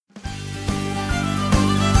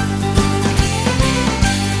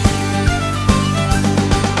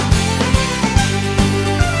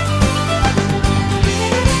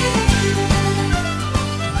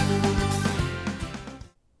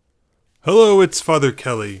Hello, it's Father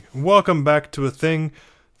Kelly. Welcome back to a thing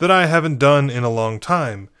that I haven't done in a long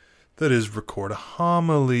time. That is, record a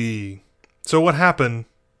homily. So what happened,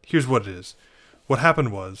 here's what it is. What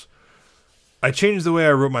happened was, I changed the way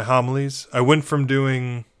I wrote my homilies. I went from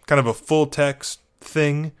doing kind of a full text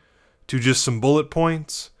thing to just some bullet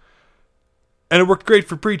points. And it worked great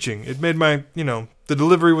for preaching. It made the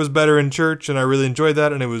delivery was better in church, and I really enjoyed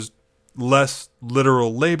that, and it was less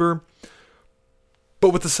literal labor.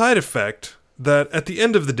 But with the side effect that at the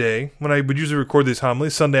end of the day, when I would usually record these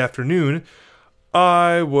homilies Sunday afternoon,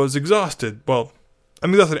 I was exhausted. Well, I'm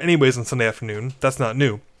exhausted anyways on Sunday afternoon. That's not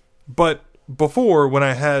new. But before, when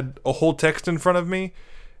I had a whole text in front of me,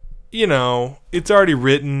 it's already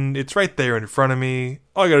written. It's right there in front of me.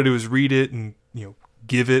 All I got to do is read it and,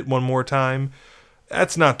 give it one more time.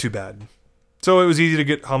 That's not too bad. So it was easy to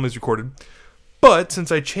get homilies recorded. But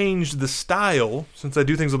since I changed the style, since I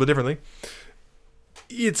do things a little bit differently,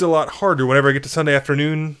 it's a lot harder whenever I get to Sunday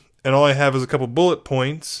afternoon and all I have is a couple bullet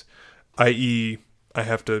points, i.e. I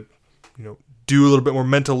have to, do a little bit more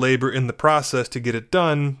mental labor in the process to get it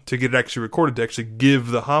done, to get it actually recorded, to actually give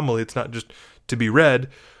the homily. It's not just to be read.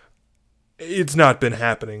 It's not been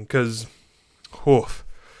happening because,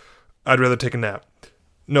 I'd rather take a nap.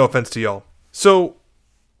 No offense to y'all. So,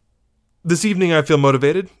 this evening I feel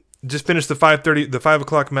motivated. Just finished the 5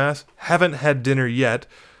 o'clock mass. Haven't had dinner yet.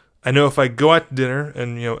 I know if I go out to dinner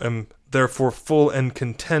and, am therefore full and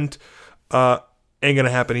content, ain't going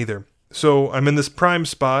to happen either. So I'm in this prime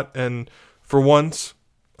spot, and for once,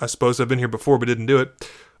 I suppose I've been here before but didn't do it,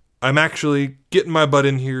 I'm actually getting my butt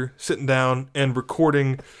in here, sitting down, and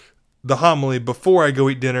recording the homily before I go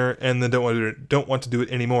eat dinner, and then don't want to do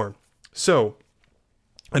it anymore. So,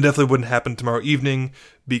 it definitely wouldn't happen tomorrow evening,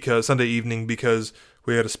 Sunday evening, because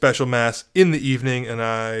we had a special mass in the evening, and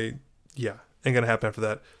ain't gonna happen after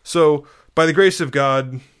that. So, by the grace of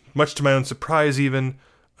God, much to my own surprise even,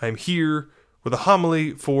 I'm here with a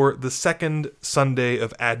homily for the second Sunday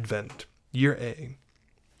of Advent, Year A.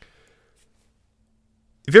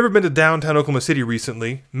 If you've ever been to downtown Oklahoma City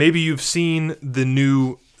recently, maybe you've seen the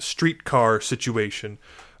new streetcar situation.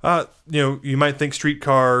 You might think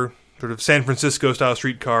streetcar, sort of San Francisco style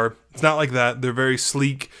streetcar. It's not like that. They're very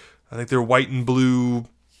sleek. I think they're white and blue,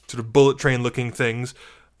 sort of bullet train looking things.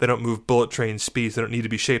 They don't move bullet train speeds. They don't need to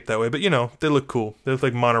be shaped that way. But, they look cool. They look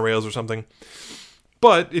like monorails or something.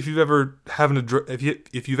 But if you've ever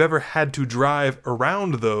had to drive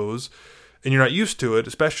around those, and you're not used to it,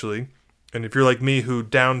 especially, and if you're like me, who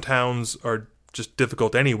downtowns are just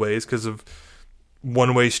difficult anyways because of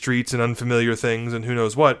one-way streets and unfamiliar things and who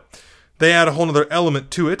knows what, they add a whole other element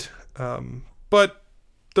to it. But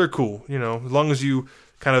they're cool, as long as you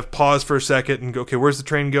kind of pause for a second and go, okay, where's the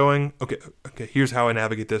train going? Okay, here's how I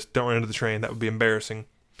navigate this. Don't run into the train. That would be embarrassing.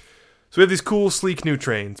 So we have these cool, sleek new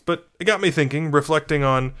trains. But it got me thinking, reflecting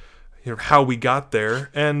on how we got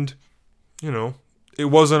there. And, it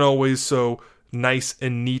wasn't always so nice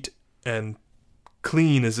and neat and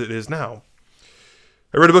clean as it is now.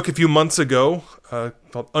 I read a book a few months ago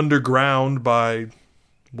called Underground by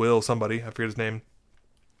Will somebody. I forget his name.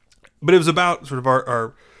 But it was about sort of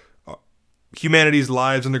our humanity's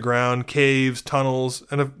lives underground, caves, tunnels,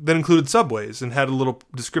 and that included subways, and had a little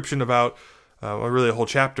description about, really a whole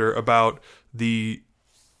chapter, about the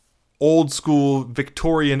old school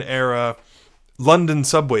Victorian era London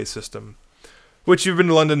subway system. Which, you've been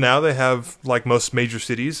to London now, they have, like most major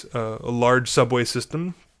cities, a large subway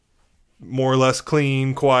system, more or less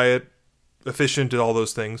clean, quiet, efficient, and all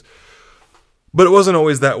those things. But it wasn't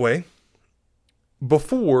always that way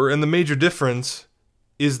before, and the major difference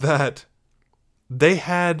is that they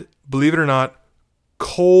had, believe it or not,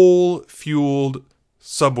 coal-fueled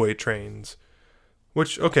subway trains.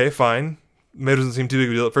 Which, okay, fine. Maybe it doesn't seem too big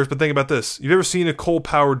of a deal at first, but think about this. You've ever seen a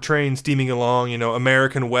coal-powered train steaming along,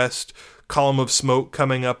 American West, column of smoke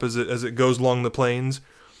coming up as it goes along the plains?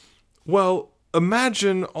 Well,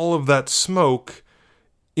 imagine all of that smoke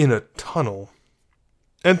in a tunnel.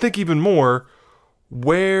 And think even more,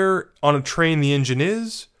 where on a train the engine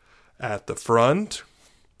is? At the front.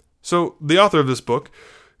 So, the author of this book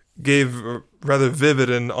gave a rather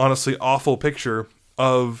vivid and honestly awful picture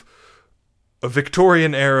of a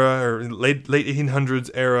Victorian era, or late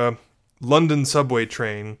 1800s era, London subway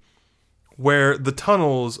train, where the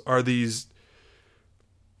tunnels are these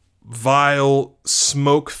vile,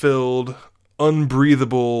 smoke-filled,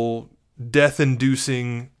 unbreathable,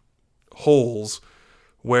 death-inducing holes,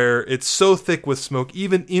 where it's so thick with smoke,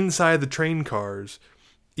 even inside the train cars.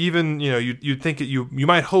 Even, you'd think you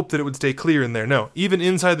might hope that it would stay clear in there. No, even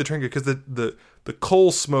inside the train car, because the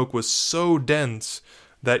coal smoke was so dense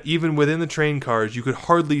that even within the train cars, you could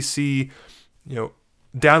hardly see,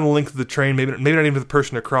 down the length of the train, maybe not even the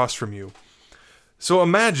person across from you. So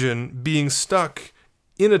imagine being stuck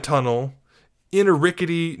in a tunnel, in a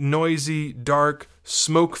rickety, noisy, dark,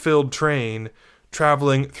 smoke-filled train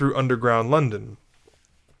traveling through underground London.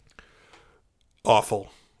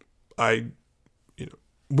 Awful.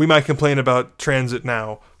 We might complain about transit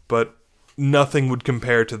now, but nothing would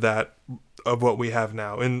compare to that of what we have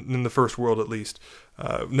now, in the first world at least.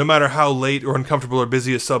 No matter how late or uncomfortable or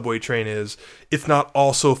busy a subway train is, it's not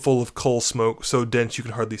also full of coal smoke so dense you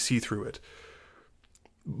can hardly see through it.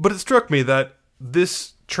 But it struck me that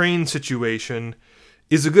this train situation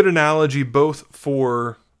is a good analogy both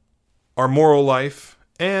for our moral life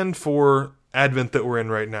and for Advent that we're in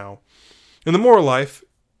right now. In the moral life,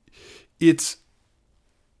 it's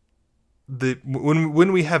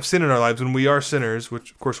when we have sin in our lives, when we are sinners,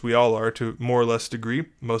 which of course we all are to more or less degree,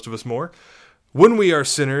 most of us more. When we are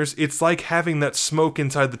sinners, it's like having that smoke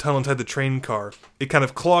inside the tunnel, inside the train car. It kind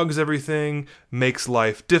of clogs everything, makes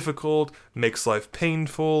life difficult, makes life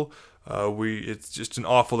painful. It's just an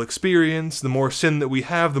awful experience. The more sin that we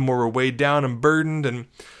have, the more we're weighed down and burdened, and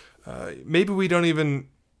maybe we don't even,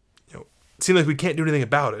 seem like we can't do anything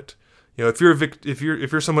about it. If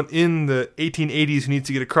you're someone in the 1880s who needs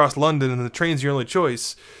to get across London and the train's your only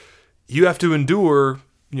choice, you have to endure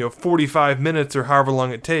 45 minutes or however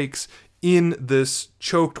long it takes in this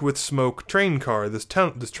choked with smoke train car, this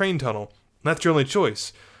train tunnel. That's your only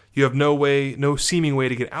choice. You have no seeming way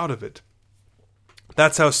to get out of it.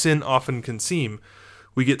 That's how sin often can seem.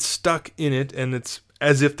 We get stuck in it, and it's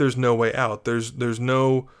as if there's no way out. There's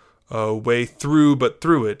no way through but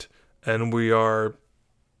through it, and we are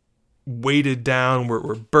weighted down.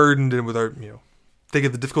 We're burdened, and with our think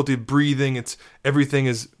of the difficulty of breathing. Everything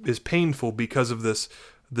is painful because of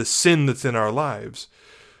the sin that's in our lives.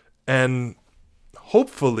 And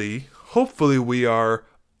hopefully we are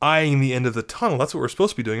eyeing the end of the tunnel. That's what we're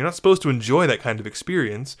supposed to be doing. You're not supposed to enjoy that kind of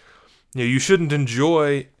experience. You shouldn't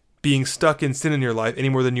enjoy being stuck in sin in your life any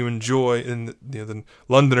more than you enjoy, than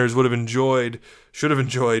Londoners should have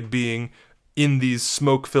enjoyed being in these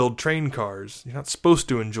smoke-filled train cars. You're not supposed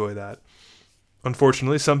to enjoy that.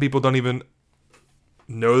 Unfortunately, some people don't even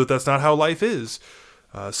know that that's not how life is.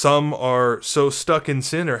 Some are so stuck in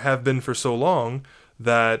sin, or have been for so long,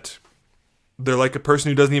 that they're like a person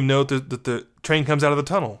who doesn't even know that the train comes out of the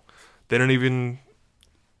tunnel. They don't even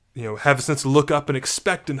have a sense to look up and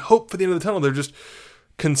expect and hope for the end of the tunnel. They're just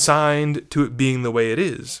consigned to it being the way it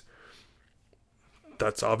is.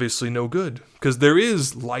 That's obviously no good, because there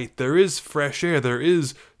is light, there is fresh air, there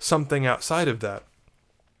is something outside of that.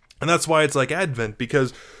 And that's why it's like Advent,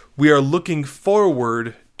 because we are looking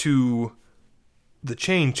forward to the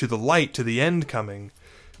change, to the light, to the end coming.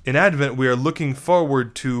 In Advent, we are looking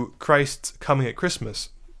forward to Christ's coming at Christmas,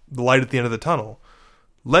 the light at the end of the tunnel.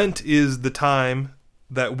 Lent is the time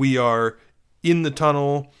that we are in the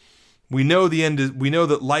tunnel. We know the end is. We know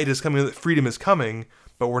that light is coming, that freedom is coming,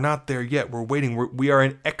 but we're not there yet. We're waiting. We are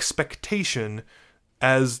in expectation,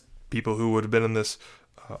 as people who would have been in this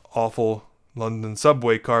awful London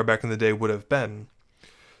subway car back in the day would have been.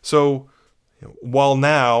 So, while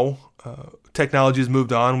now technology has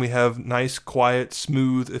moved on, we have nice, quiet,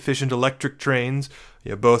 smooth, efficient electric trains,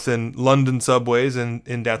 both in London subways and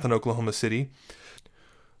in downtown Oklahoma City.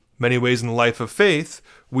 Many ways in the life of faith,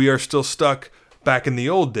 we are still stuck back in the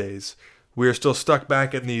old days. We are still stuck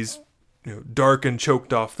back in these dark and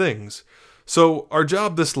choked off things. So our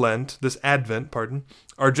job this Advent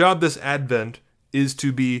is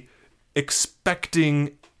to be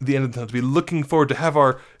expecting the end of the tunnel, to be looking forward, to have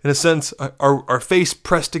our face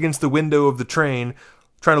pressed against the window of the train,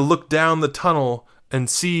 trying to look down the tunnel and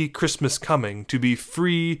see Christmas coming, to be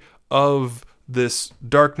free of this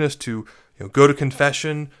darkness, to go to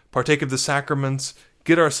confession, partake of the sacraments,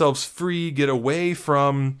 get ourselves free, get away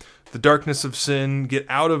from the darkness of sin, get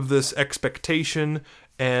out of this expectation,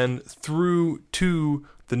 and through to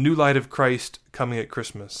the new light of Christ coming at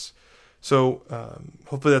Christmas. So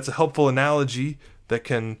hopefully that's a helpful analogy that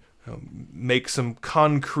can make some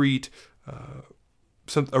concrete,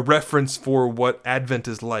 a reference for what Advent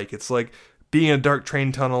is like. It's like being in a dark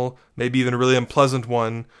train tunnel, maybe even a really unpleasant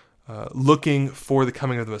one, looking for the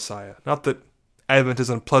coming of the Messiah. Not that Advent is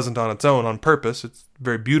unpleasant on its own, on purpose. It's a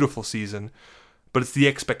very beautiful season, but it's the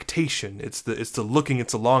expectation. It's the looking,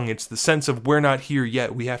 it's the longing, it's the sense of we're not here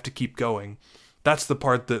yet. We have to keep going. That's the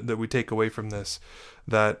part that we take away from this.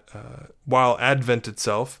 That while Advent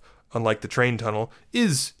itself, unlike the train tunnel,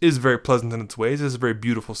 is very pleasant in its ways, is a very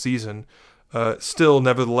beautiful season, still,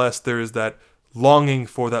 nevertheless, there is that longing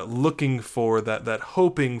for, that looking for, that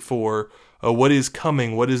hoping for what is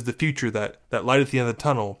coming, what is the future, that light at the end of the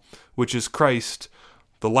tunnel, which is Christ,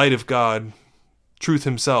 the light of God, Truth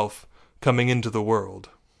himself coming into the world.